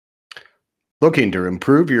Looking to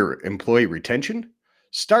improve your employee retention?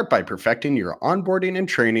 Start by perfecting your onboarding and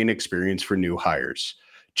training experience for new hires.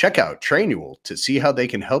 Check out Trainual to see how they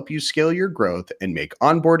can help you scale your growth and make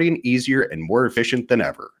onboarding easier and more efficient than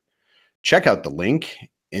ever. Check out the link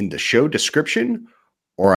in the show description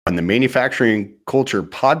or on the Manufacturing Culture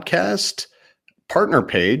Podcast partner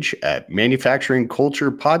page at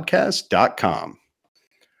manufacturingculturepodcast.com.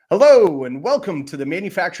 Hello, and welcome to the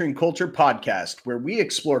Manufacturing Culture Podcast, where we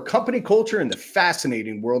explore company culture and the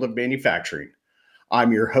fascinating world of manufacturing.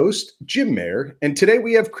 I'm your host, Jim Mayer, and today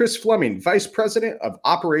we have Chris Flemming, Vice President of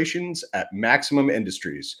Operations at Maximum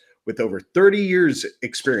Industries, with over 30 years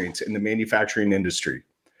experience in the manufacturing industry.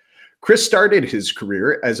 Chris started his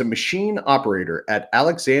career as a machine operator at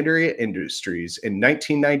Alexandria Industries in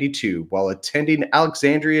 1992 while attending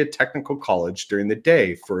Alexandria Technical College during the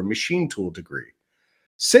day for a machine tool degree.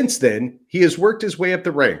 Since then, he has worked his way up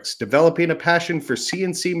the ranks, developing a passion for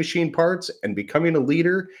CNC machine parts and becoming a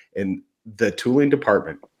leader in the tooling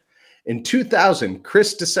department. In 2000,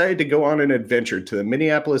 Chris decided to go on an adventure to the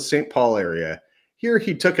Minneapolis-St. Paul area. Here,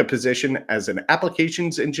 he took a position as an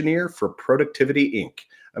applications engineer for Productivity Inc.,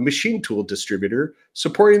 a machine tool distributor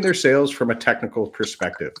supporting their sales from a technical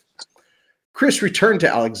perspective. Chris returned to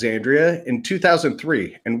Alexandria in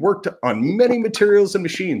 2003 and worked on many materials and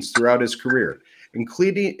machines throughout his career,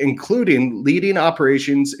 including leading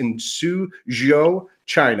operations in Suzhou,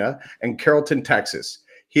 China, and Carrollton, Texas.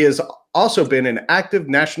 He has also been an active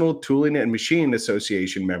National Tooling and Machine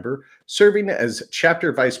Association member, serving as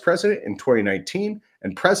chapter vice president in 2019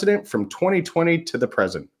 and president from 2020 to the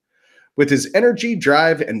present. With his energy,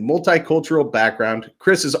 drive, and multicultural background,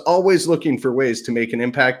 Chris is always looking for ways to make an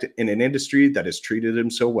impact in an industry that has treated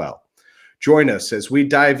him so well. Join us as we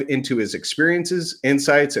dive into his experiences,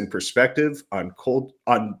 insights, and perspective on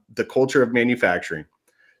the culture of manufacturing.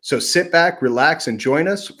 So sit back, relax, and join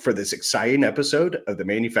us for this exciting episode of the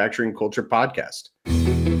Manufacturing Culture Podcast.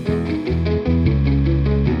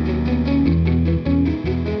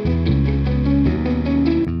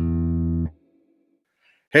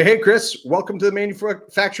 Hey, Chris, welcome to the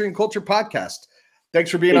Manufacturing Culture Podcast. Thanks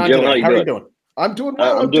for being on Jim, today. how are you doing? I'm doing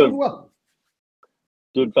well. I'm doing well.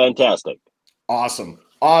 Doing fantastic. Awesome.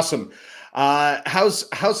 How's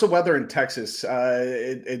the weather in Texas?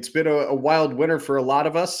 It's been a wild winter for a lot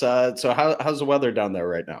of us. So how's the weather down there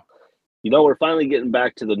right now? You know, we're finally getting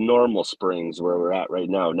back to the normal springs where we're at right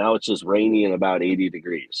now. Now it's just rainy and about 80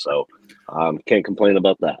 degrees. So can't complain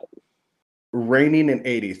about that. Raining and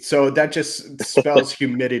 80. So that just spells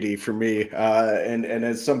humidity for me. And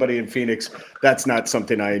as somebody in Phoenix, that's not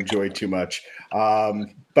something I enjoy too much.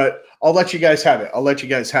 But I'll let you guys have it.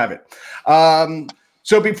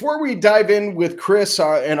 So before we dive in with Chris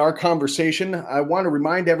and our conversation, I want to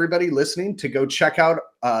remind everybody listening to go check out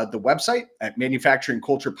the website at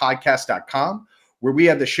manufacturingculturepodcast.com, where we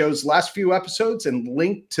have the show's last few episodes and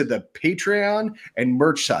link to the Patreon and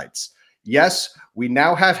merch sites. Yes, we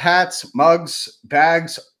now have hats, mugs,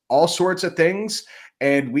 bags, all sorts of things.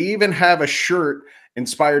 And we even have a shirt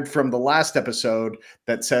inspired from the last episode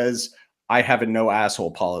that says, I have a no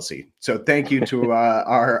asshole policy. So thank you to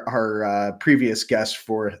our previous guest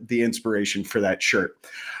for the inspiration for that shirt.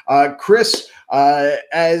 Chris,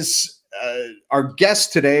 as our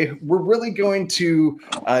guest today, we're really going to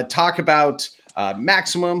talk about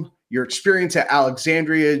Maximum, your experience at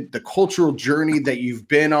Alexandria, the cultural journey that you've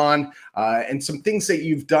been on, and some things that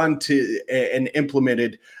you've done and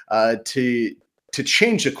implemented to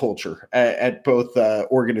change the culture at both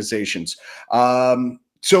organizations.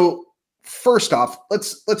 So first off,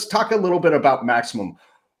 let's talk a little bit about Maximum.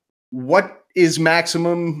 What is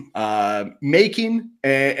Maximum making,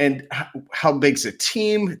 and how big's the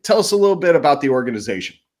team? Tell us a little bit about the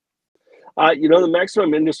organization. The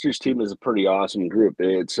Maximum Industries team is a pretty awesome group.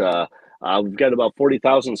 It's we've got about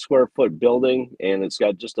 40,000 square foot building, and it's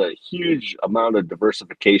got just a huge amount of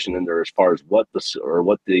diversification in there as far as what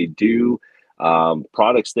they do,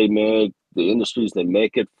 products they make, the industries they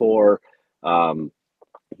make it for.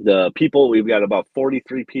 The people, we've got about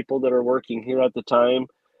 43 people that are working here at the time.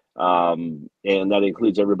 And that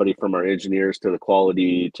includes everybody from our engineers to the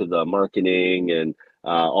quality to the marketing and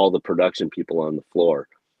all the production people on the floor.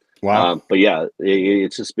 Wow. But yeah,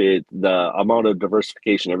 it's just been the amount of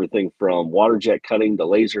diversification, everything from water jet cutting to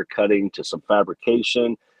laser cutting to some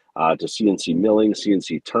fabrication to CNC milling,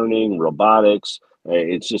 CNC turning, robotics.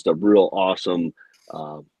 It's just a real awesome,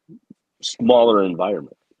 smaller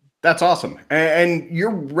environment. That's awesome. And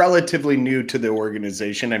you're relatively new to the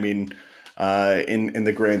organization. I mean, in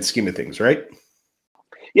the grand scheme of things, right?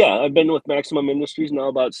 Yeah, I've been with Maximum Industries now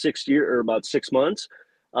about 6 months.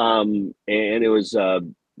 And it was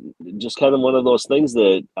just kind of one of those things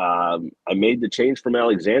that I made the change from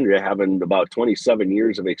Alexandria, having about 27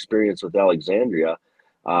 years of experience with Alexandria.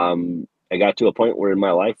 I got to a point where in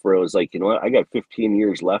my life where it was like, you know what, I got 15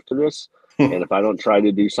 years left of this. And if I don't try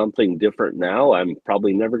to do something different now, I'm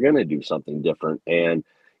probably never going to do something different. And,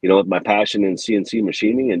 you know, with my passion in CNC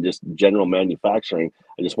machining and just general manufacturing,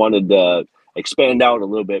 I just wanted to expand out a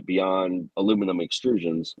little bit beyond aluminum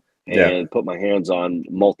extrusions and put my hands on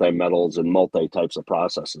multi-metals and multi types of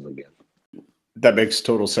processes again. That makes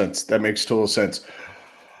total sense.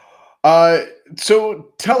 So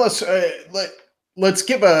tell us, let's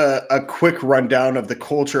give a quick rundown of the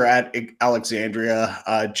culture at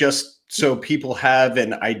Alexandria, just so people have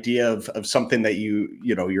an idea of something that you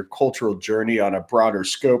know, your cultural journey on a broader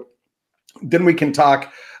scope. Then we can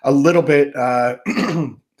talk a little bit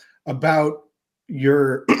about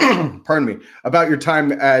your about your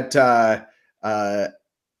time at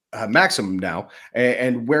Maximum now,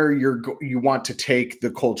 and where you want to take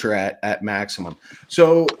the culture at Maximum.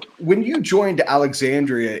 So when you joined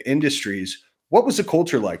Alexandria Industries, what was the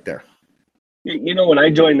culture like there? You know, when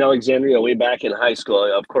I joined Alexandria way back in high school,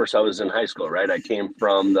 of course I was in high school, right? I came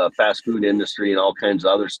from the fast food industry and all kinds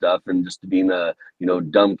of other stuff, and just being a, you know,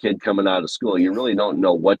 dumb kid coming out of school, you really don't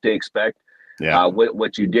know what to expect. Yeah.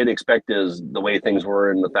 What you did expect is the way things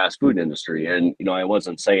were in the fast food industry. And, you know, I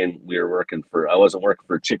wasn't saying I wasn't working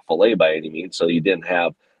for Chick-fil-A by any means. So you didn't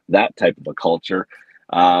have that type of a culture.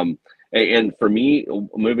 And for me,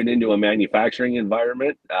 moving into a manufacturing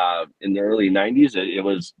environment in the early 90s,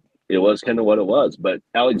 it was kind of what it was. But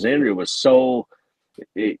Alexandria was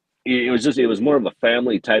it was more of a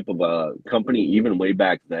family type of a company, even way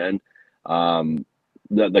back then.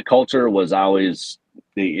 The culture was always,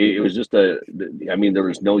 it was just there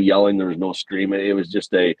was no yelling, there was no screaming. It was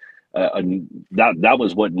just that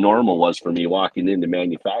was what normal was for me walking into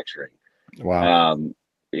manufacturing. Wow.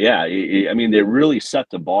 They really set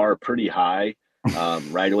the bar pretty high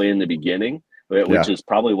right away in the beginning, which is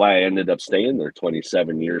probably why I ended up staying there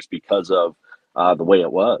 27 years, because of the way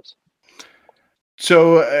it was.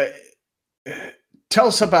 So tell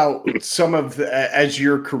us about some of as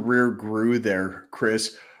your career grew there,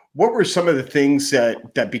 Chris. What were some of the things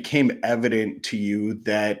that became evident to you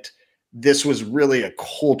that this was really a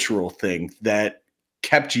cultural thing that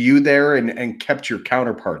kept you there and kept your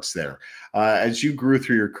counterparts there? As you grew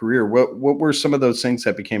through your career, what were some of those things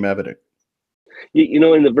that became evident? You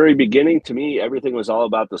know, in the very beginning, to me, everything was all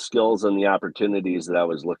about the skills and the opportunities that I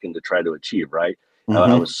was looking to try to achieve, right?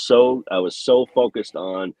 I was so focused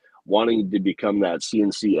on wanting to become that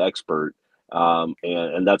CNC expert.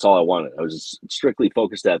 And that's all I wanted. I was strictly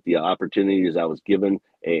focused at the opportunities I was given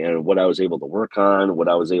and what I was able to work on, what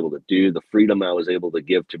I was able to do, the freedom I was able to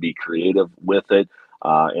give to be creative with it,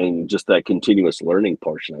 and just that continuous learning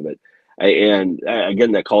portion of it. And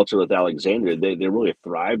again, that culture with Alexandria, they really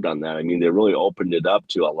thrived on that. I mean, they really opened it up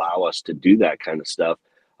to allow us to do that kind of stuff,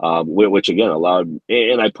 which again allowed,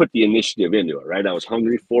 and I put the initiative into it, right? I was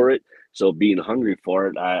hungry for it. So being hungry for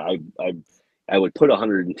it, I would put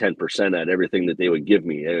 110% at everything that they would give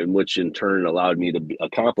me, and which in turn allowed me to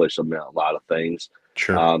accomplish a lot of things.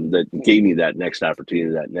 Sure. That gave me that next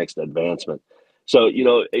opportunity, that next advancement. So, you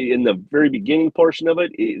know, in the very beginning portion of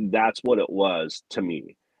it, that's what it was to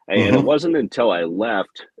me. And it wasn't until I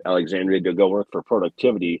left Alexandria to go work for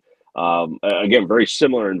Productivity. Again, very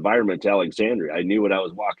similar environment to Alexandria. I knew what I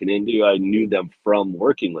was walking into. I knew them from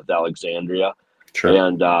working with Alexandria. Sure.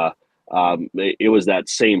 And it was that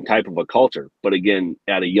same type of a culture. But again,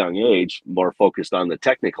 at a young age, more focused on the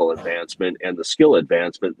technical advancement and the skill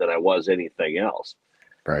advancement than I was anything else.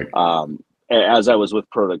 Right. As I was with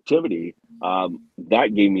Productivity,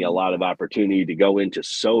 that gave me a lot of opportunity to go into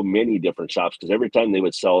so many different shops, because every time they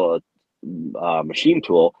would sell a machine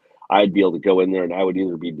tool, I'd be able to go in there and I would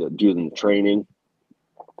either be doing the training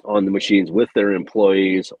on the machines with their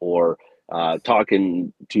employees, or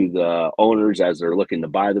talking to the owners as they're looking to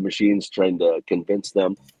buy the machines, trying to convince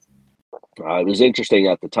them. It was interesting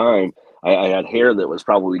at the time. I had hair that was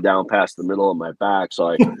probably down past the middle of my back,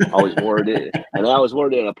 so I always wore it, and I was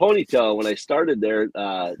wearing it in a ponytail. When I started there,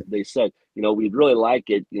 they said, you know, we'd really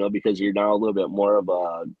like it, you know, because you're now a little bit more of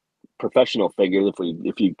a professional figure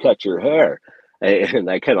if you cut your hair. And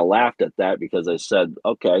I kind of laughed at that, because I said,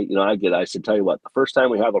 okay, you know, I said, tell you what, the first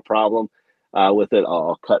time we have a problem with it,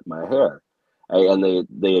 I'll cut my hair. And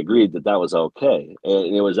they agreed that was okay.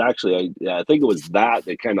 And it was actually, I think it was that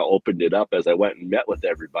kind of opened it up as I went and met with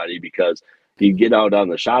everybody, because you get out on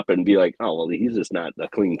the shop and be like, oh, well, he's just not a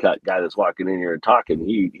clean cut guy that's walking in here and talking.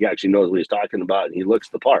 He actually knows what he's talking about, and he looks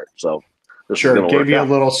the part. So sure, gave you a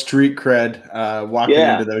little street cred walking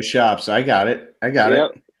into those shops. I got it.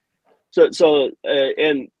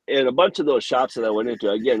 And a bunch of those shops that I went into,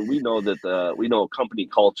 again, we know company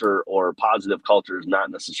culture or positive culture is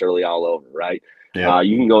not necessarily all over, right? Yeah.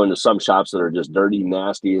 You can go into some shops that are just dirty,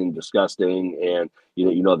 nasty, and disgusting, and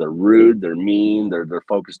they're rude, they're mean, they're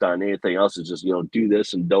focused on anything else. It's just do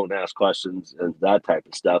this and don't ask questions and that type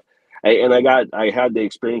of stuff. I had the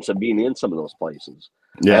experience of being in some of those places.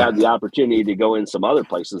 I Yeah. had the opportunity to go in some other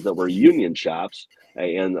places that were union shops,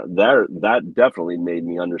 and that definitely made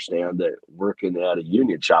me understand that working at a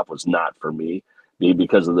union shop was not for me,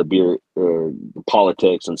 because of the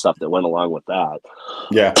politics and stuff that went along with that.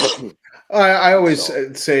 Yeah. I always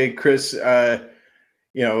So, say, Chris,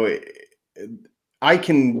 you know, I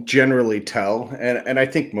can generally tell, and I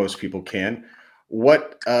think most people can,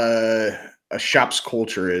 what a shop's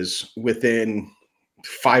culture is within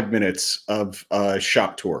 5 minutes of a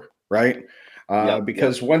shop tour, right? yep, yep,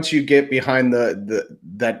 Because once you get behind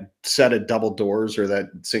that set of double doors or that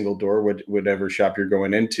single door, whatever shop you're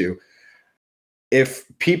going into, if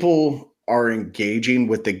people are engaging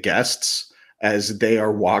with the guests as they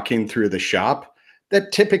are walking through the shop,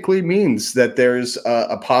 that typically means that there's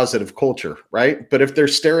a positive culture, right? But if they're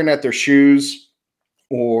staring at their shoes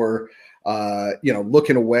or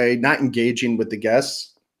looking away, not engaging with the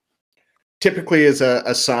guests, typically is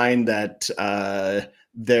a sign that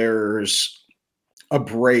there's a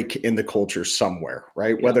break in the culture somewhere,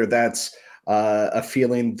 right? yep. Whether that's a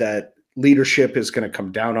feeling that leadership is going to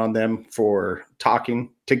come down on them for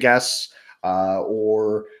talking to guests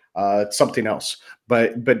or something else.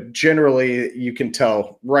 But generally, you can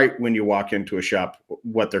tell right when you walk into a shop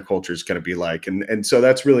what their culture is going to be like, and so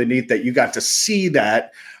that's really neat that you got to see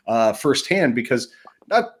that firsthand, because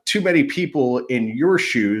not too many people in your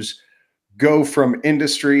shoes go from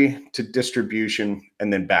industry to distribution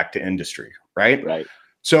and then back to industry, right? Right.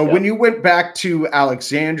 So when Yep. you went back to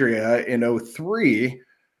Alexandria in '03,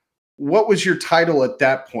 what was your title at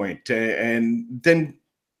that point? And then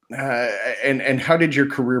uh, and how did your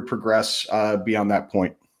career progress beyond that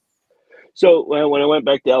point? So when I went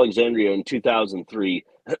back to Alexandria in 2003,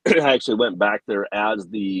 I actually went back there as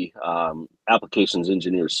the applications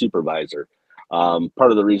engineer supervisor.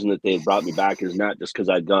 Part of the reason that they had brought me back is not just because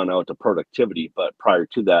I'd gone out to productivity, but prior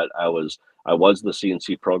to that, I was the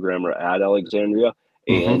CNC programmer at Alexandria,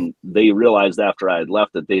 Mm-hmm. and they realized after I had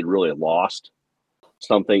left that they'd really lost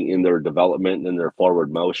something in their development and their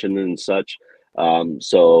forward motion and such.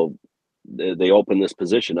 So they opened this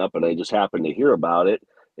position up, and I just happened to hear about it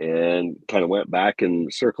and kind of went back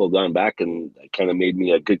and circled on back, and kind of made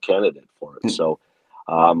me a good candidate for it. So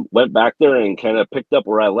went back there and kind of picked up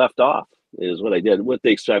where I left off is what I did, with the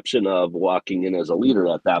exception of walking in as a leader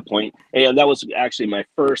at that point. And that was actually my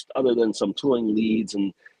first, other than some tooling leads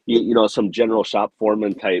and some general shop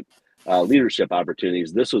foreman type leadership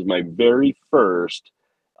opportunities. This was my very first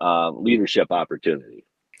leadership opportunity.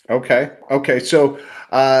 Okay. Okay. So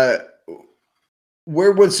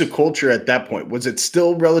where was the culture at that point? Was it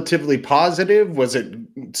still relatively positive? Was it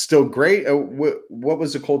still great? What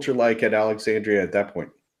was the culture like at Alexandria at that point?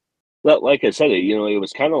 Well, like I said, it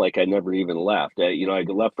was kind of like I never even left. I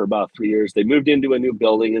left for about 3 years. They moved into a new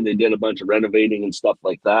building and they did a bunch of renovating and stuff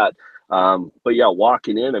like that. But yeah,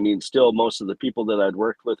 walking in, I mean, still most of the people that I'd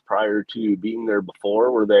worked with prior to being there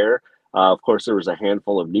before were there. Of course, there was a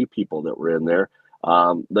handful of new people that were in there.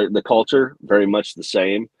 The culture very much the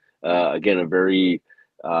same. Again, a very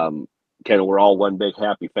kind of we're all one big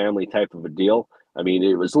happy family type of a deal. I mean,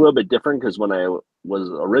 it was a little bit different because when I was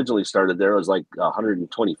originally started there, it was like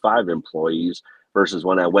 125 employees versus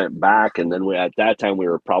when I went back. And then at that time, we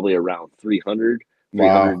were probably around 300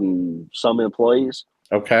 Wow. and some employees.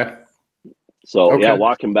 Okay. So yeah, Okay.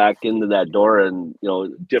 walking back into that door and, a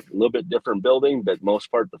little bit different building, but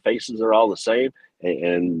most part, the faces are all the same.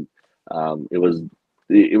 And it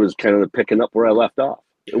was kind of picking up where I left off,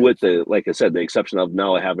 with like I said, the exception of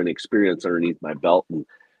now I have an experience underneath my belt and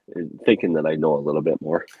thinking that I know a little bit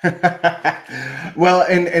more. Well,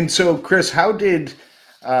 and so Chris, how did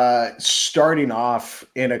starting off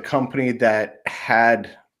in a company that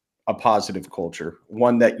had a positive culture,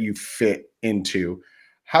 one that you fit into,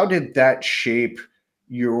 how did that shape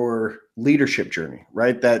your leadership journey,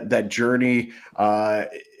 right? That journey,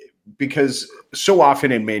 because so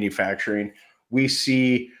often in manufacturing, we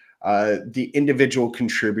see the individual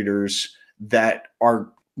contributors that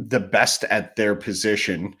are the best at their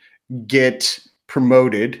position get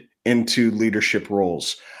promoted into leadership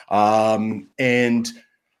roles. And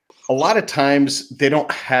a lot of times they don't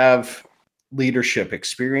have leadership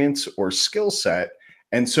experience or skill set.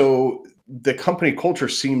 And so the company culture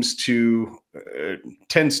tends to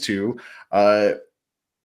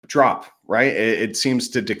drop, right? It seems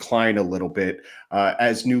to decline a little bit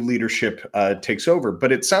as new leadership takes over.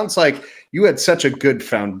 But it sounds like you had such a good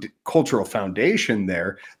cultural foundation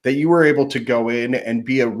there that you were able to go in and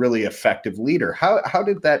be a really effective leader. How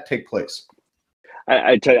did that take place?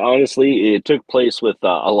 I tell you honestly, it took place with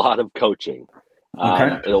a lot of coaching.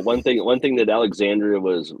 Okay. One thing that Alexandria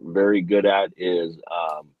was very good at is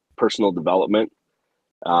personal development.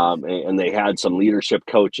 And they had some leadership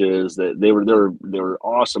coaches that they were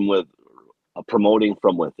awesome with promoting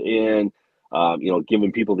from within,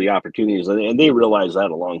 giving people the opportunities, and they realized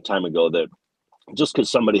that a long time ago that just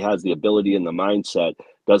because somebody has the ability and the mindset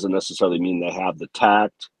doesn't necessarily mean they have the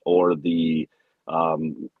tact or the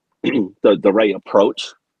the right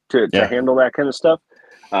approach to Yeah. handle that kind of stuff.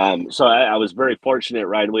 So I was very fortunate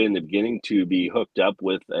right away in the beginning to be hooked up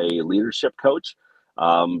with a leadership coach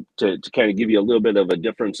to kind of give you a little bit of a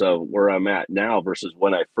difference of where I'm at now versus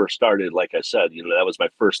when I first started. Like I said, that was my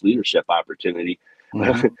first leadership opportunity.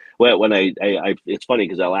 Mm-hmm. when I it's funny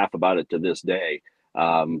because I laugh about it to this day.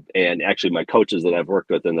 And actually, my coaches that I've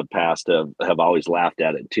worked with in the past have always laughed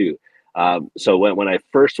at it too. So when I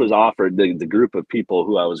first was offered the group of people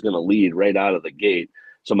who I was going to lead right out of the gate,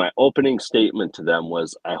 so my opening statement to them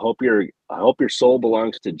was, I hope your soul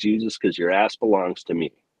belongs to Jesus because your ass belongs to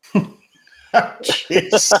me.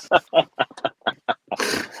 Jeez.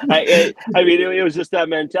 I mean, it was just that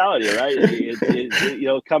mentality, right?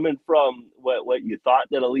 Coming from what you thought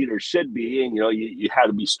that a leader should be, and you had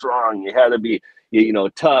to be strong, you had to be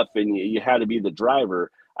tough, and you had to be the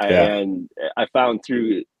driver. Yeah. And I found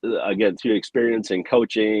through experience and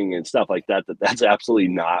coaching and stuff like that that's absolutely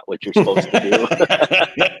not what you're supposed to do.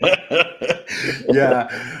 Yeah,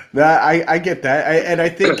 I get that, and I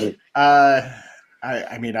think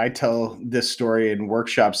I mean, I tell this story in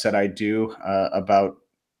workshops that I do about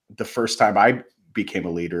the first time I became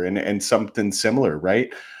a leader, and something similar,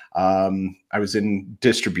 right? I was in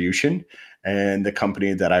distribution, and the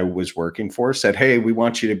company that I was working for said, "Hey, we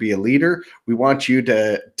want you to be a leader. We want you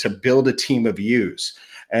to build a team of yous."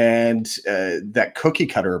 And that cookie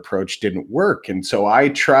cutter approach didn't work, and so I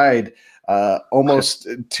tried almost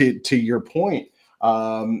to your point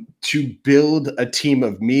to build a team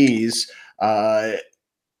of me's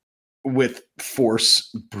with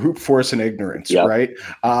brute force and ignorance, Yep. right?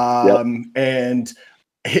 Yep. And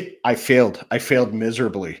I failed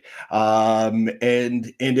miserably,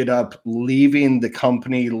 and ended up leaving the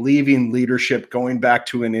company, leaving leadership, going back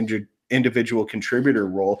to an individual contributor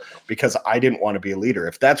role because I didn't want to be a leader.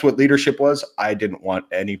 If that's what leadership was, I didn't want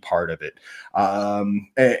any part of it.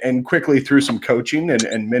 And quickly through some coaching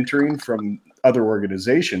and mentoring from other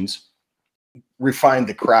organizations, refined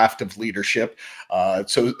the craft of leadership.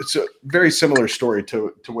 So it's a very similar story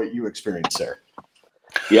to what you experienced there.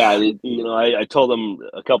 Yeah, I told them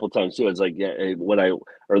a couple of times too. It's like, yeah,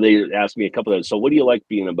 they asked me a couple of times. So, what do you like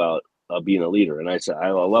being a leader? And I said, I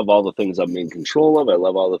love all the things I'm in control of. I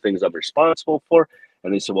love all the things I'm responsible for.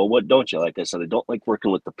 And they said, well, what don't you like? I said, I don't like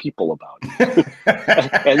working with the people about it.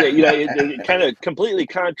 And it kind of completely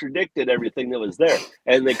contradicted everything that was there.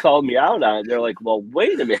 And they called me out on it. They're like, well,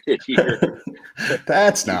 wait a minute here.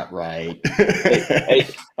 That's not right. Hey,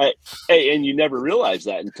 and you never realize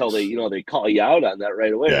that until they call you out on that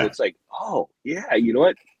right away. Yeah. And it's like, oh yeah, you know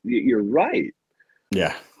what? You're right.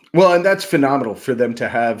 Yeah. Well, and that's phenomenal for them to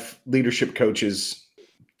have leadership coaches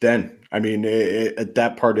then. I mean, at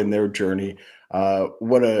that part in their journey,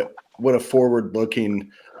 what a forward looking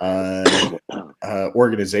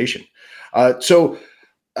organization. So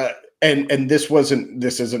and this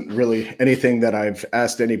isn't really anything that I've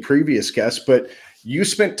asked any previous guests, but you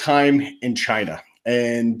spent time in China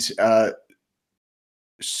and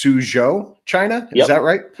Suzhou, China. Is that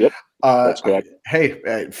right? Yep. That's correct. Hey,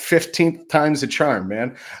 15th time's a charm,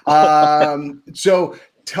 man. So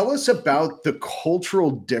tell us about the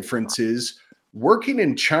cultural differences working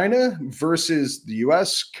in China versus the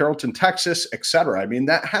US, Carrollton, Texas, et cetera. I mean,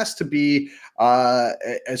 that has to be,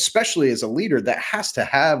 especially as a leader, that has to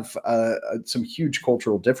have some huge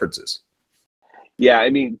cultural differences. Yeah, I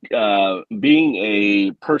mean, being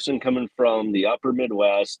a person coming from the upper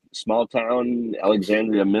Midwest, small town,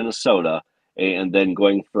 Alexandria, Minnesota, and then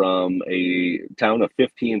going from a town of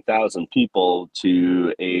 15,000 people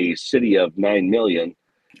to a city of 9 million,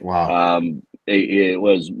 Wow. it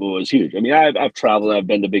was huge. I mean, I've traveled, I've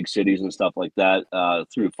been to big cities and stuff like that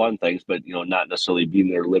through fun things, but not necessarily being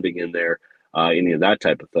there, living in there, any of that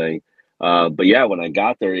type of thing. But yeah, when I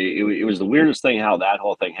got there, it was the weirdest thing how that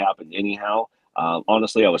whole thing happened. Anyhow,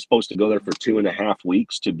 honestly, I was supposed to go there for 2.5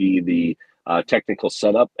 weeks to be the technical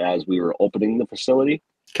setup as we were opening the facility.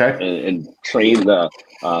 Okay. And train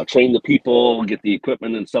the people, get the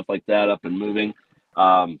equipment and stuff like that up and moving.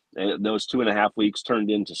 And those 2.5 weeks turned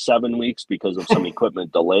into 7 weeks because of some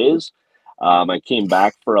equipment delays. I came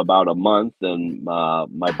back for about a month, and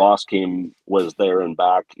my boss was there and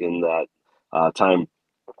back in that time,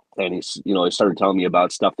 and he started telling me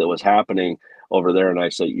about stuff that was happening over there, and I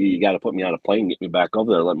said, you got to put me on a plane, get me back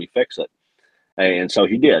over there, let me fix it. And so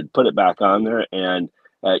he did put it back on there, and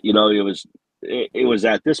it was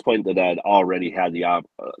at this point that I'd already had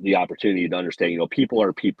the opportunity to understand. People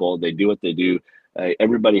are people; they do what they do.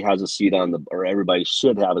 Everybody has a seat or everybody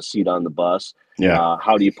should have a seat on the bus. Yeah.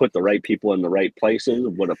 How do you put the right people in the right places?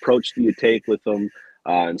 What approach do you take with them,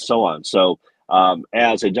 and so on. So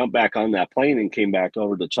as I jumped back on that plane and came back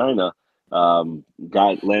over to China,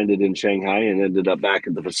 got landed in Shanghai and ended up back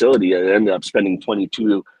at the facility. I ended up spending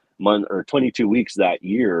 22 weeks that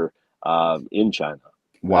year in China.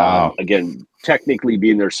 Wow. Again, technically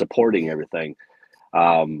being there supporting everything.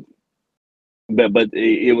 But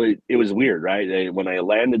it was weird, right? When I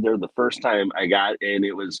landed there the first time and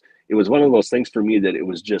it was one of those things for me that it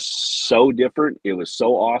was just so different. It was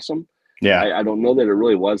so awesome. Yeah. I don't know that it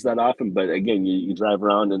really was that often, but again, you drive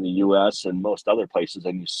around in the U.S. and most other places,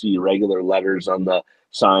 and you see regular letters on the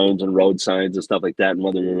signs and road signs and stuff like that. And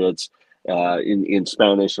whether it's in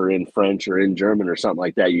Spanish or in French or in German or something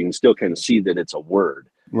like that, you can still kind of see that it's a word.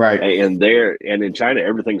 Right. And in China,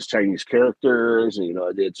 everything's Chinese characters. And,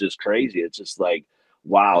 it's just crazy. It's just like,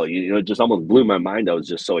 wow, it just almost blew my mind. I was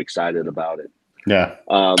just so excited about it. Yeah.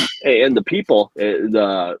 And the people,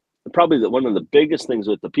 probably one of the biggest things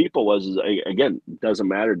with the people is again, didn't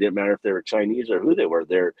matter if they were Chinese or who they were.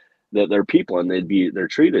 They're people, and they're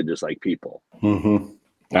treated just like people. Mm-hmm.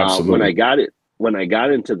 When Absolutely. I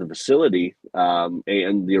got into the facility,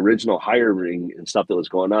 and the original hiring and stuff that was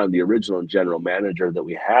going on, the original general manager that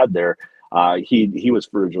we had there, he was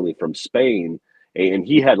originally from Spain, and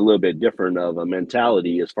he had a little bit different of a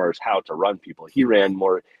mentality as far as how to run people. He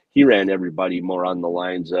ran everybody more on the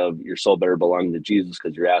lines of your soul better belong to Jesus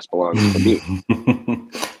because your ass belongs to me.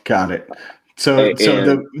 Got it. So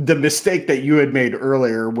the mistake that you had made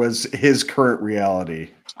earlier was his current reality.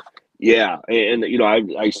 Yeah, and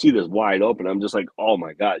I see this wide open. I'm just like, oh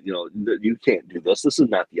my God, you can't do this. This is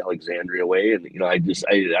not the Alexandria way. And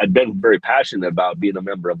I'd been very passionate about being a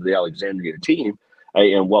member of the Alexandria team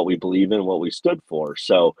and what we believe in, what we stood for.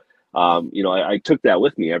 So, I took that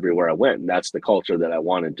with me everywhere I went, and that's the culture that I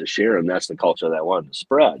wanted to share, and that's the culture that I wanted to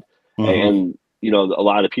spread. Mm-hmm. And a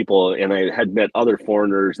lot of people, and I had met other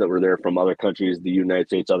foreigners that were there from other countries, the United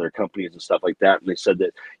States, other companies and stuff like that, and they said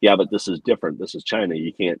that, yeah, but this is different. This is China.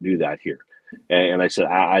 You can't do that here. And I said,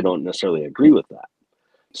 I don't necessarily agree with that.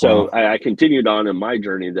 So Wow. I continued on in my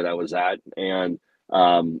journey that I was at, and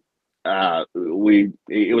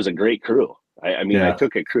it was a great crew. I mean, I Yeah.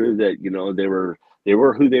 took a crew that they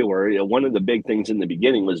were who they were. One of the big things in the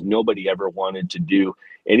beginning was nobody ever wanted to do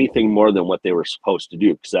anything more than what they were supposed to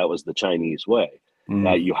do, because that was the Chinese way.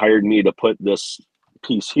 Mm. You hired me to put this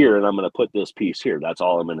piece here, and I'm going to put this piece here. That's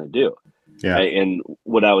all I'm going to do. Yeah. And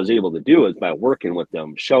what I was able to do is by working with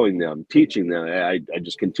them, showing them, teaching them, I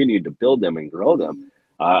just continued to build them and grow them.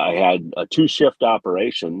 I had a 2-shift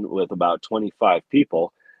operation with about 25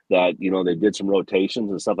 people that, they did some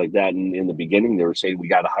rotations and stuff like that. And in the beginning, they were saying, we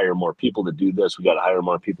got to hire more people to do this. We got to hire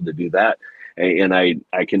more people to do that. And I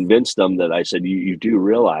convinced them that I said, you do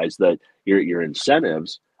realize that your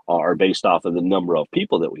incentives are based off of the number of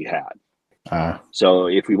people that we had. So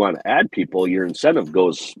if we want to add people, your incentive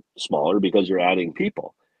goes smaller because you're adding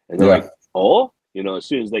people. And they're Yeah. like, oh, as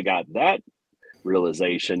soon as they got that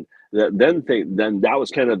realization, then that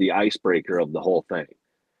was kind of the icebreaker of the whole thing.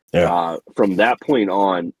 Yeah. From that point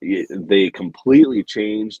on, they completely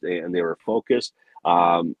changed and they were focused.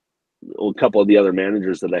 A couple of the other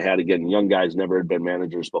managers that I had, again, young guys, never had been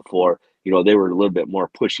managers before, they were a little bit more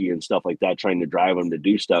pushy and stuff like that, trying to drive them to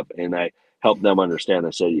do stuff. And I helped them understand. I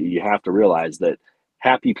said, you have to realize that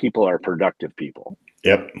happy people are productive people.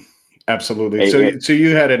 Yep. Absolutely. And So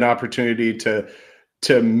you had an opportunity to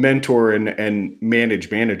mentor and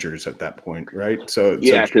manage managers at that point, right?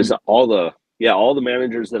 yeah, because all the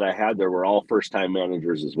managers that I had there were all first time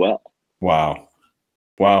managers as well. Wow.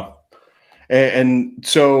 Wow. And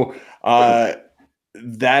so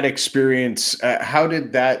that experience, how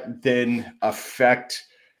did that then affect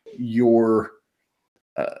your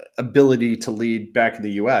ability to lead back in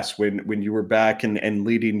the U.S. when you were back and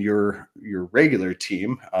leading your regular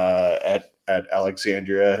team at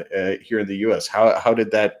Alexandria here in the U.S.? How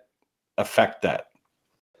did that affect that?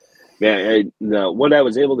 Yeah, what I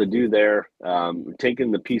was able to do there,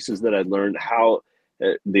 taking the pieces that I learned, how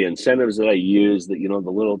the incentives that I used, the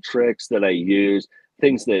little tricks that I used,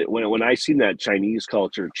 things that when I seen that Chinese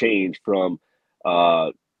culture change from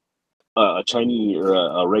a Chinese or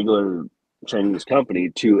a regular Chinese company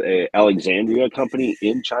to a Alexandria company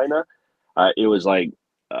in China, it was like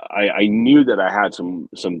I knew that I had some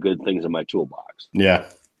good things in my toolbox. Yeah.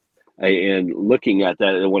 And looking at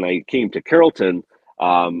that, when I came to Carrollton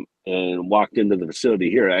and walked into the facility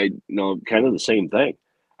here, I kind of the same thing.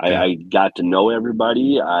 Yeah. I got to know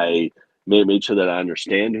everybody. I made sure that I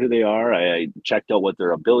understand who they are. I checked out what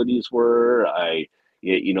their abilities were. I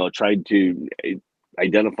tried to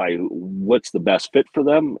identify what's the best fit for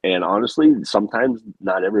them. And honestly, sometimes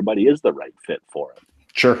not everybody is the right fit for it.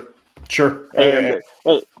 Sure. And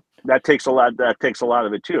that takes a lot. That takes a lot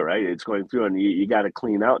of it too, right? It's going through, and you got to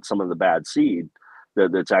clean out some of the bad seed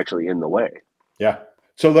that's actually in the way. Yeah.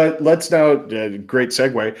 So let's now great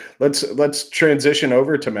segue. Let's transition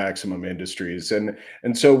over to Maximum Industries, and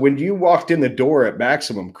so when you walked in the door at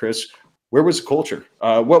Maximum, Chris, where was the culture?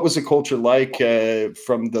 What was the culture like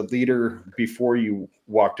from the leader before you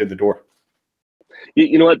walked in the door?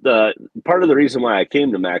 You know what? The part of the reason why I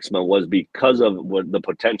came to Maximum was because of what the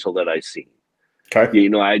potential that I see. Okay.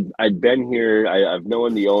 I'd been here. I've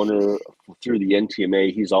known the owner through the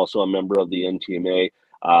NTMA. He's also a member of the NTMA.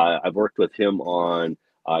 I've worked with him on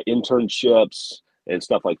internships and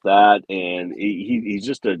stuff like that, and he's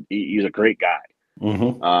just he's a great guy.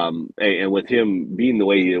 Mm-hmm. And with him being the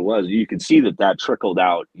way he was, you could see that trickled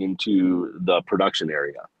out into the production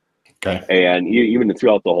area. Okay. And even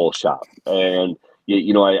throughout the whole shop. And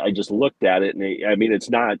I just looked at it, and I mean, it's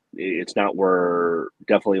not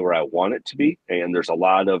definitely where I want it to be. And there's a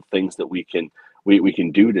lot of things that we can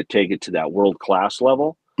do to take it to that world class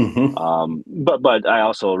level. Mm-hmm. But I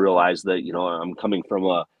also realize that I'm coming from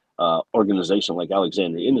a organization like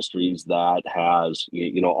Alexandria Industries that has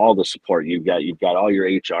all the support. You've got all your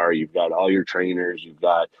HR, you've got all your trainers, you've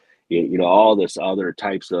got all this other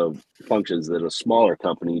types of functions that a smaller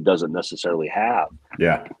company doesn't necessarily have.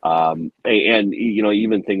 Yeah. And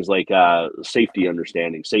even things like safety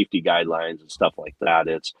understanding, safety guidelines, and stuff like that.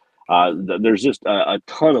 It's there's just a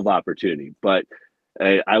ton of opportunity. But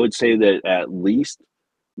I would say that at least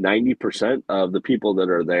 90% of the people that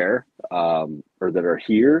are there or that are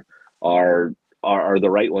here are the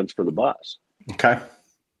right ones for the bus.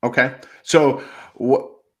 Okay. So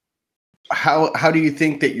how do you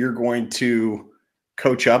think that you're going to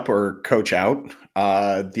coach up or coach out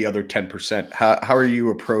the other 10%? How are you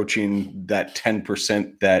approaching that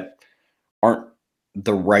 10% that aren't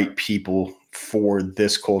the right people for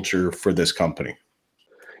this culture, for this company?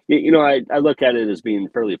 I look at it as being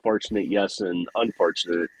fairly fortunate, yes, and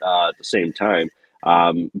unfortunate at the same time.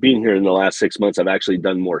 Being here in the last 6 months, I've actually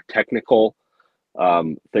done more technical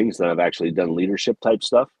things than I've actually done leadership type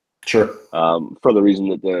stuff. Sure. For the reason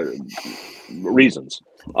that the reasons.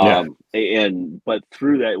 Yeah. But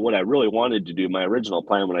through that, what I really wanted to do, my original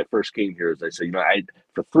plan when I first came here is I said,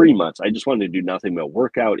 for 3 months, I just wanted to do nothing but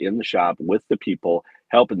work out in the shop with the people,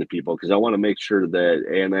 helping the people, because I want to make sure that,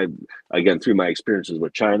 and again, through my experiences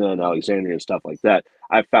with China and Alexandria and stuff like that,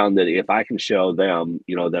 I found that if I can show them,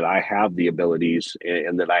 that I have the abilities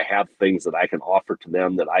and that I have things that I can offer to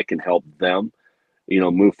them, that I can help them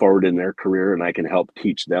move forward in their career, and I can help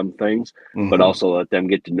teach them things, but also let them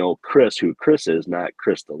get to know Chris, who Chris is, not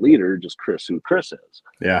Chris the leader, just Chris who Chris is.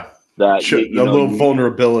 Yeah. That a little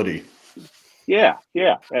vulnerability. Yeah,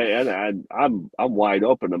 and I'm wide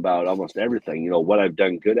open about almost everything. What I've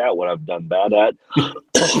done good at, what I've done bad at,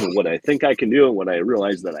 what I think I can do, and what I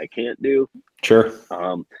realize that I can't do. Sure.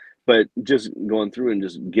 But just going through and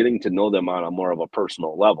just getting to know them on a more of a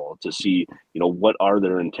personal level to see, what are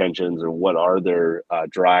their intentions and what are their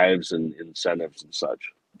drives and incentives and such.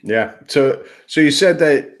 Yeah. So you said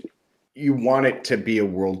that you want it to be a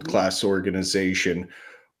world-class organization.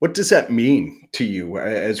 What does that mean to you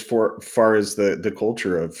as far as the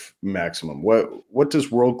culture of Maximum? What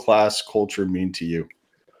does world-class culture mean to you?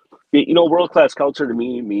 World-class culture to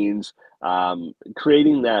me means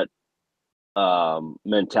creating that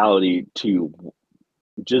mentality to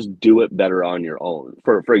just do it better on your own.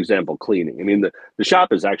 For example, cleaning. I mean, the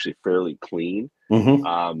shop is actually fairly clean,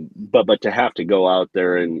 but to have to go out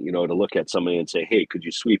there and to look at somebody and say, "Hey, could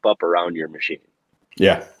you sweep up around your machine?"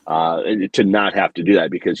 Yeah. To not have to do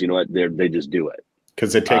that because they just do it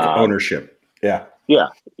because they take ownership. Yeah. Yeah.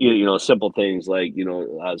 Simple things like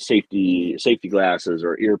safety glasses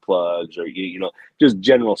or earplugs or just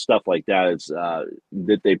general stuff like that. It's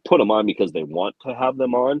that they put them on because they want to have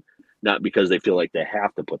them on, not because they feel like they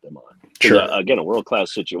have to put them on. Sure. Again, a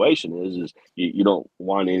world-class situation is you don't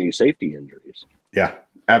want any safety injuries. Yeah,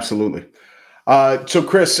 absolutely. So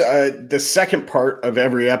Chris, the second part of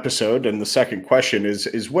every episode and the second question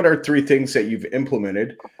is what are 3 things that you've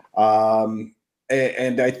implemented?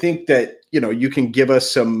 And I think that you can give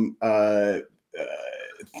us some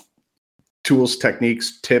tools,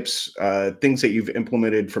 techniques, tips, things that you've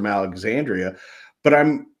implemented from Alexandria. But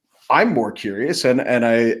I'm more curious, and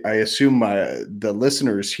I assume the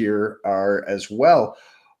listeners here are as well.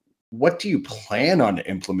 What do you plan on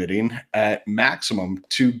implementing at Maximum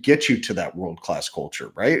to get you to that world-class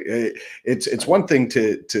culture, right? It's one thing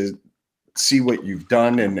to see what you've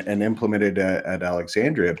done and implemented at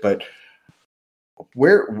Alexandria, but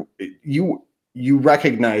where you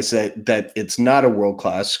recognize that it's not a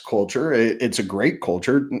world-class culture. It's a great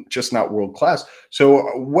culture, just not world-class.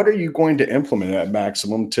 So what are you going to implement at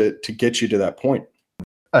Maximum to get you to that point?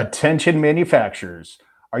 Attention manufacturers.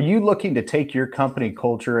 Are you looking to take your company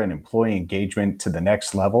culture and employee engagement to the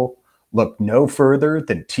next level? Look no further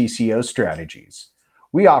than TCO Strategies.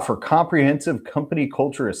 We offer comprehensive company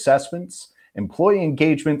culture assessments, employee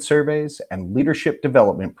engagement surveys, and leadership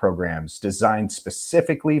development programs designed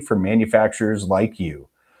specifically for manufacturers like you.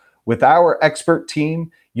 With our expert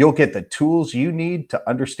team, you'll get the tools you need to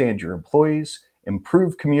understand your employees,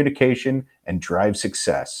 improve communication, and drive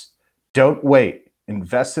success. Don't wait.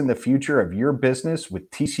 Invest in the future of your business with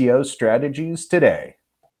TCO Strategies today.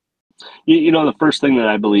 The first thing that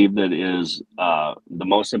I believe that is the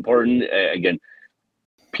most important, again,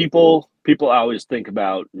 people always think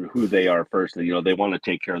about who they are first, and they want to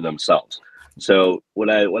take care of themselves. So what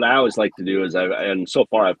I always like to do is, and so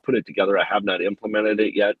far I've put it together. I have not implemented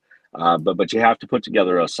it yet, but you have to put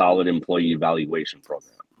together a solid employee evaluation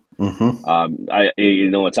program. Mm-hmm.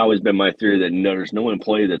 It's always been my theory that there's no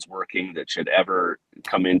employee that's working that should ever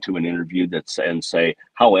come into an interview and say,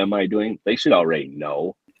 "How am I doing?" They should already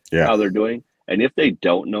know how they're doing, and if they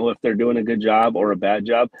don't know if they're doing a good job or a bad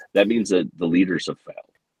job, that means that the leaders have failed.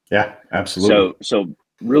 Yeah, absolutely. So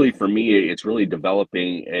really, for me, it's really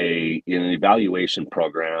developing an evaluation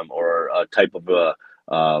program or a type of a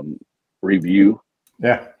review.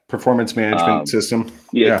 Yeah, performance management system.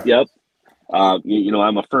 Yeah. Yep.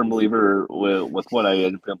 I'm a firm believer with what I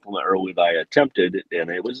implement or what I attempted,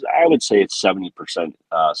 and I would say it's 70%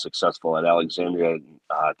 successful at Alexandria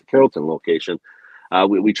at the Carrollton location.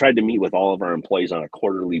 We tried to meet with all of our employees on a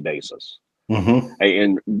quarterly basis. Mm-hmm.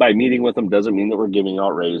 And by meeting with them doesn't mean that we're giving out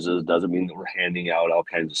raises, doesn't mean that we're handing out all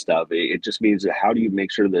kinds of stuff. It just means that how do you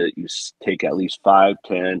make sure that you take at least 5,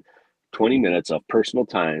 10, 20 minutes of personal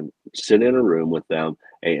time, sit in a room with them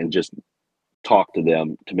and just talk to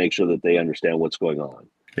them to make sure that they understand what's going on.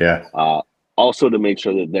 Yeah. Also to make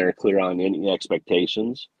sure that they're clear on any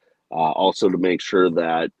expectations. Also to make sure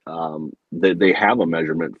that they have a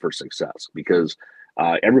measurement for success, because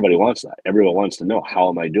everybody wants that. Everyone wants to know, how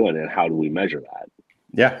am I doing and how do we measure that?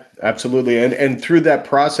 Yeah, absolutely. And through that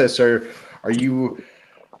process, are you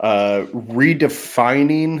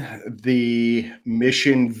redefining the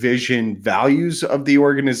mission, vision, values of the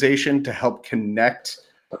organization to help connect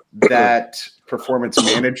that performance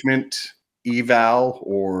management eval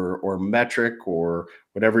or metric or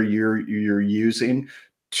whatever you're using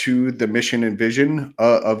to the mission and vision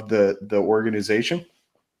of the organization?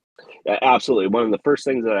 Absolutely. One of the first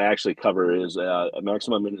things that I actually cover is at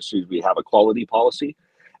Maximum Industries, we have a quality policy.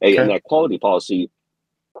 Okay. And that quality policy,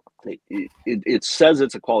 it says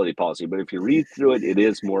it's a quality policy, but if you read through it, it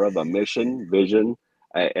is more of a mission, vision,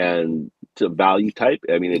 and to value type.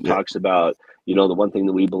 I mean, it talks about, the one thing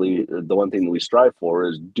that we believe, the one thing that we strive for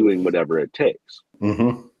is doing whatever it takes.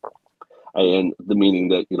 Mm-hmm. And the meaning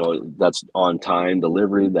that, that's on time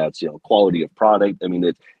delivery, that's, quality of product. I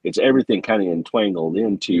mean, it's everything kind of entwangled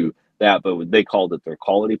into that, but they called it their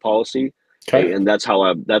quality policy. Okay. And that's how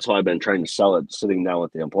I've been trying to sell it, sitting down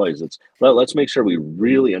with the employees. Let's make sure we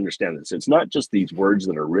really understand this. It's not just these words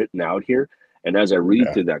that are written out here. And as I read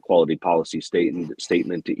through that quality policy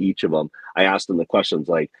statement to each of them, I asked them the questions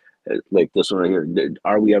like this one right here: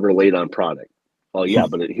 are we ever late on product? Well, yeah,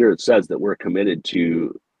 but here it says that we're committed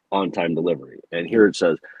to on-time delivery, and here it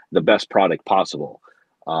says the best product possible.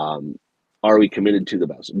 Are we committed to the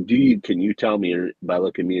best? Can you tell me by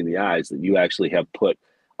looking me in the eyes that you actually have put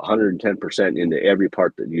 110% into every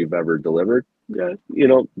part that you've ever delivered? Then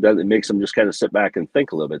it makes them just kind of sit back and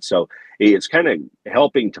think a little bit. So it's kind of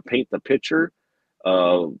helping to paint the picture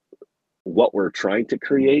of what we're trying to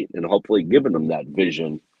create, and hopefully giving them that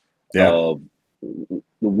vision of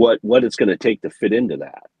what it's going to take to fit into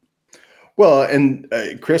that. Well, and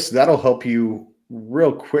Chris, that'll help you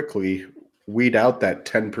real quickly weed out that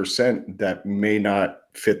 10% that may not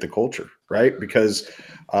fit the culture, right? Because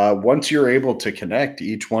once you're able to connect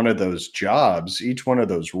each one of those jobs, each one of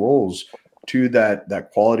those roles to that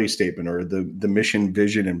quality statement or the mission,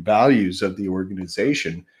 vision, and values of the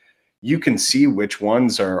organization, you can see which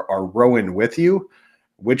ones are rowing with you,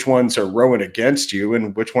 which ones are rowing against you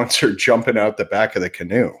and which ones are jumping out the back of the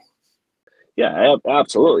canoe. Yeah,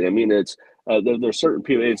 absolutely. I mean, it's there's certain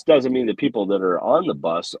people. It doesn't mean the people that are on the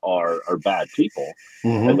bus are bad people,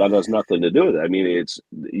 and Mm-hmm. that has nothing to do with it. I mean, it's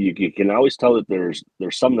you can always tell that there's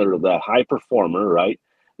some that are the high performer, right?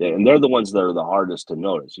 And they're the ones that are the hardest to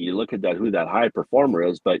notice. You look at that who that high performer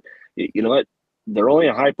is, but you know what? They're only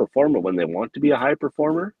a high performer when they want to be a high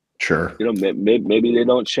performer. Sure. You know, maybe they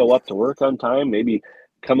don't show up to work on time. Maybe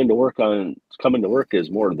coming to work is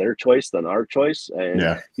more their choice than our choice, and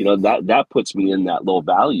Yeah. you know that puts me in that low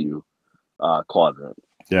value quadrant.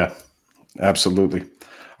 Yeah. Absolutely.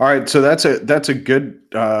 All right. So that's a good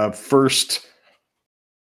first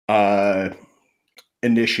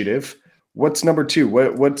initiative. What's number two?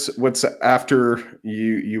 What's after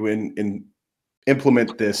you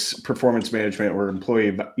implement this performance management or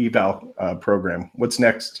employee eval program? What's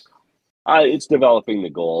next? It's developing the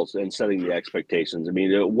goals and setting the expectations. I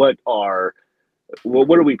mean, what are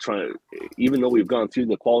we trying to, even though we've gone through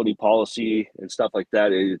the quality policy and stuff like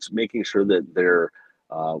that, it's making sure that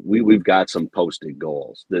we've got some posted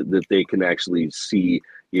goals that they can actually see.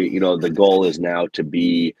 You know, the goal is now to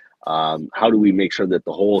be, how do we make sure that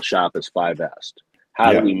the whole shop is 5S?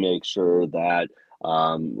 How do Yeah. we make sure that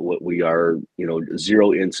we are,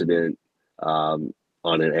 zero incident on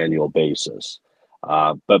an annual basis?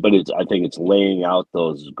 But I think it's laying out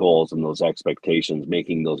those goals and those expectations,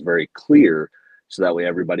 making those very clear so that way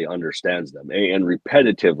everybody understands them, and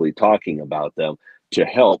repetitively talking about them to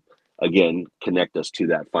help, again, connect us to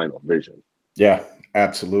that final vision. Yeah,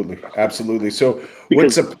 absolutely. Absolutely. So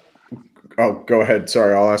Because go ahead.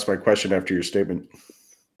 Sorry, I'll ask my question after your statement.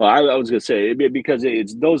 well, I was going to say, because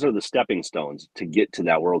it's those are the stepping stones to get to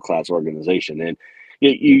that world class organization, and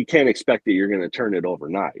you can't expect that you're going to turn it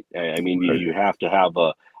overnight. I mean, Right. you have to have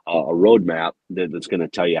a roadmap that's going to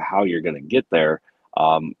tell you how you're going to get there,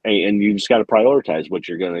 and you just got to prioritize what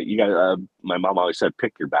you're going to. You got. My mom always said,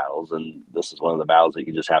 pick your battles, and this is one of the battles that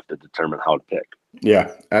you just have to determine how to pick.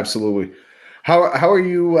 Yeah, absolutely. How are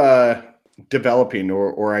you developing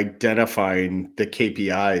or identifying the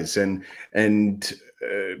KPIs and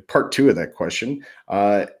part two of that question?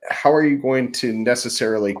 How are you going to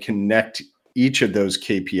necessarily connect each of those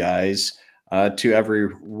KPIs to every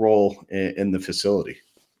role in the facility,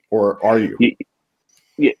 or are you?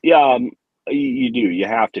 Yeah, you do. You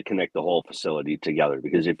have to connect the whole facility together,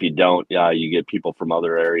 because if you don't, you get people from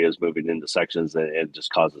other areas moving into sections, and it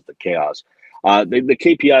just causes the chaos. The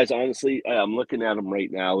KPIs, honestly, I'm looking at them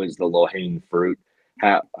right now, is the low hanging fruit.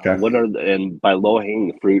 Okay. And by low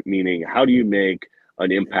hanging fruit, meaning how do you make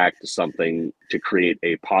an impact to something to create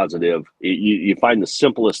a positive? You find the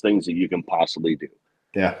simplest things that you can possibly do,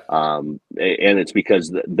 Yeah. and it's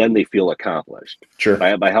because then they feel accomplished Sure.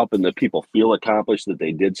 by helping the people feel accomplished that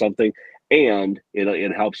they did something, and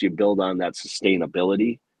it helps you build on that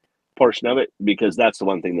sustainability portion of it, because that's the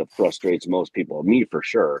one thing that frustrates most people, me for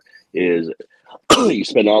sure, is you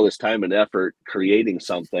spend all this time and effort creating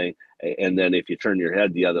something, and then if you turn your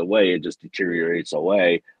head the other way, it just deteriorates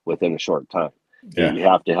away within a short time. Yeah. You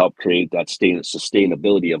have to help create that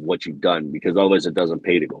sustainability of what you've done, because otherwise it doesn't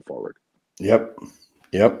pay to go forward. Yep.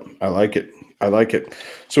 Yep. I like it. I like it.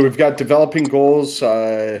 So we've got developing goals,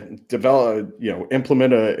 implement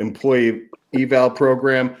a employee eval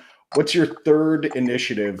program. What's your third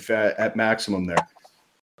initiative at Maximum there?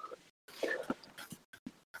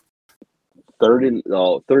 Third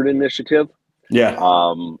initiative, Yeah.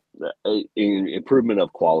 improvement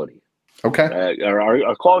of quality. Okay.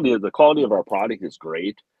 Our quality of the quality of our product is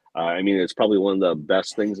great. I mean, it's probably one of the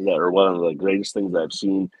best things or one of the greatest things that I've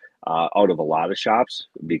seen out of a lot of shops,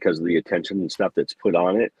 because of the attention and stuff that's put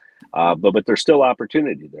on it. But there's still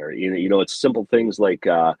opportunity there. It's simple things like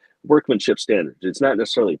workmanship standards. It's not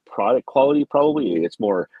necessarily product quality. Probably it's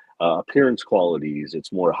more appearance qualities.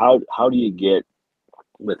 It's more how do you get,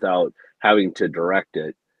 without having to direct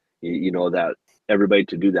it, that everybody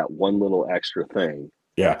to do that one little extra thing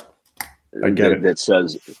Yeah. I get it. that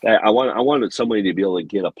says, I wanted somebody to be able to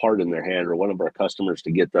get a part in their hand, or one of our customers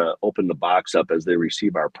to open the box up as they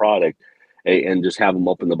receive our product, and just have them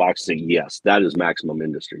open the box and say, yes, that is Maximum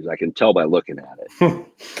Industries. I can tell by looking at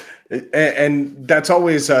it. And that's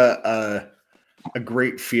always a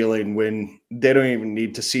great feeling when they don't even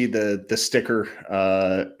need to see the sticker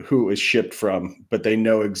who it was shipped from, but they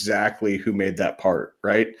know exactly who made that part,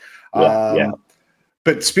 right? Yeah.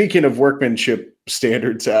 But speaking of workmanship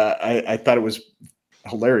standards, I thought it was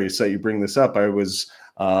hilarious that you bring this up. I was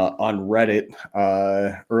on Reddit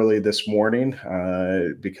early this morning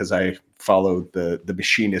because I followed the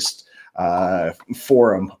machinist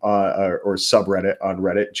forum or subreddit on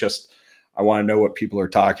Reddit. I want to know what people are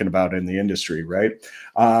talking about in the industry, right?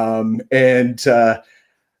 And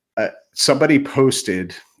somebody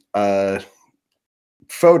posted a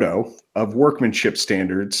photo of workmanship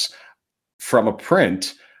standards from a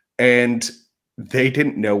print, and they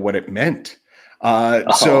didn't know what it meant.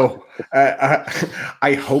 So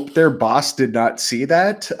I hope their boss did not see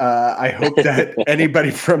that. I hope that anybody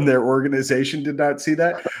from their organization did not see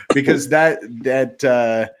that, because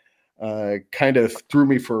that kind of threw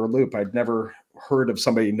me for a loop. I'd never heard of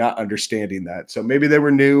somebody not understanding that. So maybe they were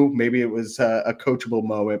new. Maybe it was a coachable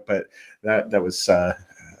moment, but that was a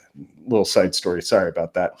little side story. Sorry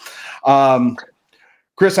about that.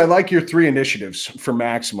 Chris, I like your 3 initiatives for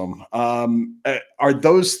Maximum. Are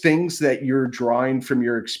those things that you're drawing from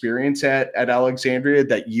your experience at Alexandria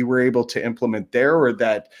that you were able to implement there, or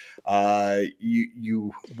that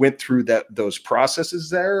you went through those processes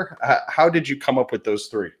there? How did you come up with those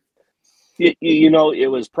 3?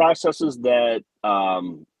 It was processes that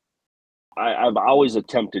I've always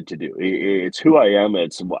attempted to do. It's who I am.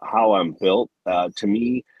 It's how I'm built. To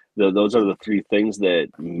me, those are the 3 things that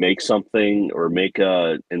make something or make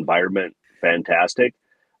a environment fantastic.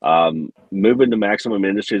 Moving to Maximum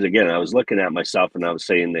Industries, again, I was looking at myself and I was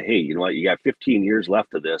saying that, hey, you know what, you got 15 years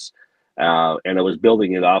left of this. And I was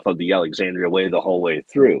building it off of the Alexandria way the whole way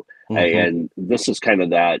through. Mm-hmm. And this is kind of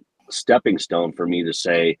that stepping stone for me to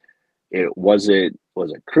say, was it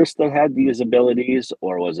Chris that had these abilities,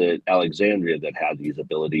 or was it Alexandria that had these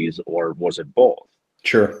abilities, or was it both?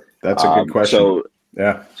 Sure. That's a good question.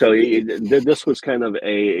 So this was kind of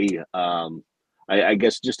I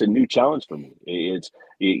guess just a new challenge for me. It's,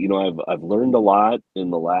 I've learned a lot in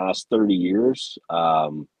the last 30 years.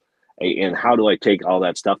 And how do I take all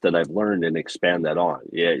that stuff that I've learned and expand that on?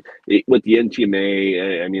 With the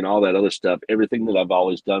NTMA, I mean, all that other stuff, everything that I've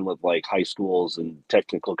always done with like high schools and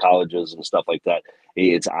technical colleges and stuff like that,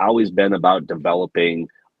 it's always been about developing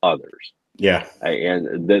others. Yeah.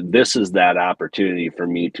 And this is that opportunity for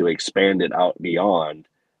me to expand it out beyond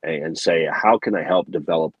and say, how can I help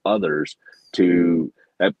develop others to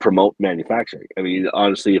promote manufacturing? I mean,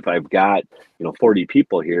 honestly, if I've got 40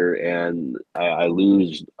 people here and I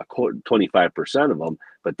lose 25% of them,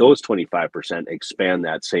 but those 25% expand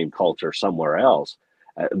that same culture somewhere else,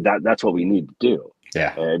 that's what we need to do.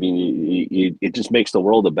 Yeah. I mean, it just makes the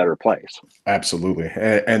world a better place. Absolutely.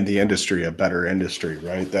 And the industry a better industry,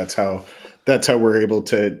 right? That's how we're able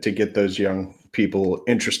to get those young people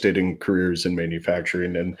interested in careers in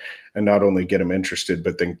manufacturing, and not only get them interested,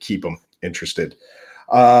 but then keep them interested.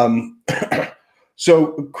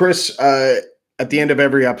 So Chris, at the end of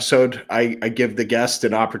every episode, I give the guest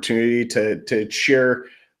an opportunity to share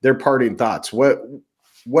their parting thoughts.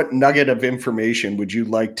 What nugget of information would you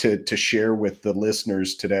like to share with the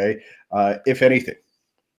listeners today, if anything?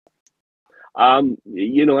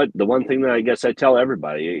 You know what? The one thing that I guess I tell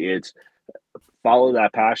everybody, it's follow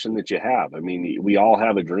that passion that you have. I mean, we all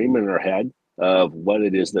have a dream in our head of what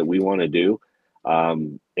it is that we want to do.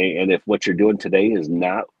 And if what you're doing today is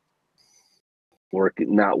not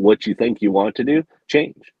what you think you want to do,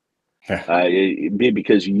 change.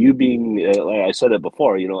 Because you being, like I said it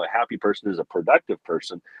before, a happy person is a productive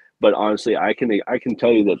person. But honestly, I can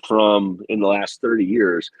tell you that from in the last 30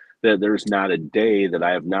 years, that there's not a day that I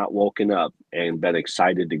have not woken up and been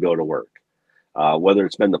excited to go to work. Whether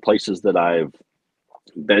it's been the places that I've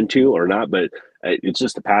been to or not, but it's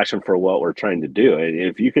just a passion for what we're trying to do. And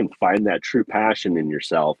if you can find that true passion in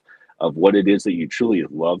yourself of what it is that you truly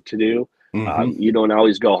love to do, you don't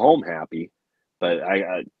always go home happy. But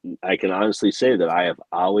I can honestly say that I have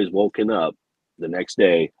always woken up the next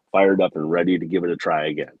day fired up and ready to give it a try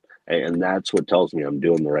again. And that's what tells me I'm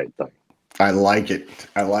doing the right thing. I like it.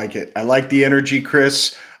 I like the energy,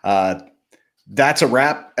 Chris. That's a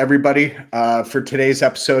wrap, everybody, for today's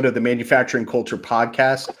episode of the Manufacturing Culture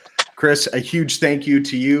Podcast. Chris, a huge thank you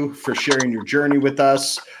to you for sharing your journey with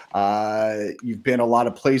us. You've been a lot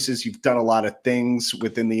of places. You've done a lot of things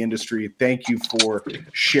within the industry. Thank you for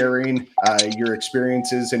sharing your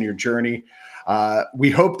experiences and your journey. We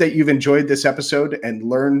hope that you've enjoyed this episode and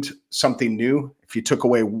learned something new. If you took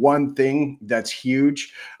away one thing that's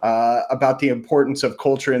huge about the importance of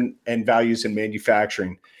culture and values in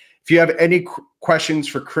manufacturing. If you have any questions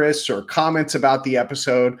for Chris or comments about the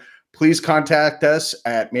episode, please contact us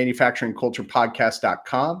at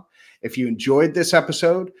manufacturingculturepodcast.com. If you enjoyed this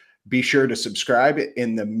episode, be sure to subscribe to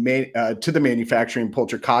the Manufacturing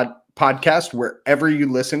Culture Podcast wherever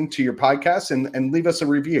you listen to your podcasts, and leave us a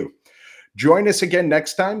review. Join us again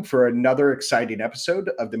next time for another exciting episode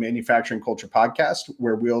of the Manufacturing Culture Podcast,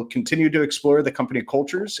 where we'll continue to explore the company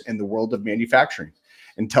cultures in the world of manufacturing.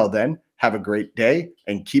 Until then, have a great day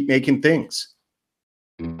and keep making things.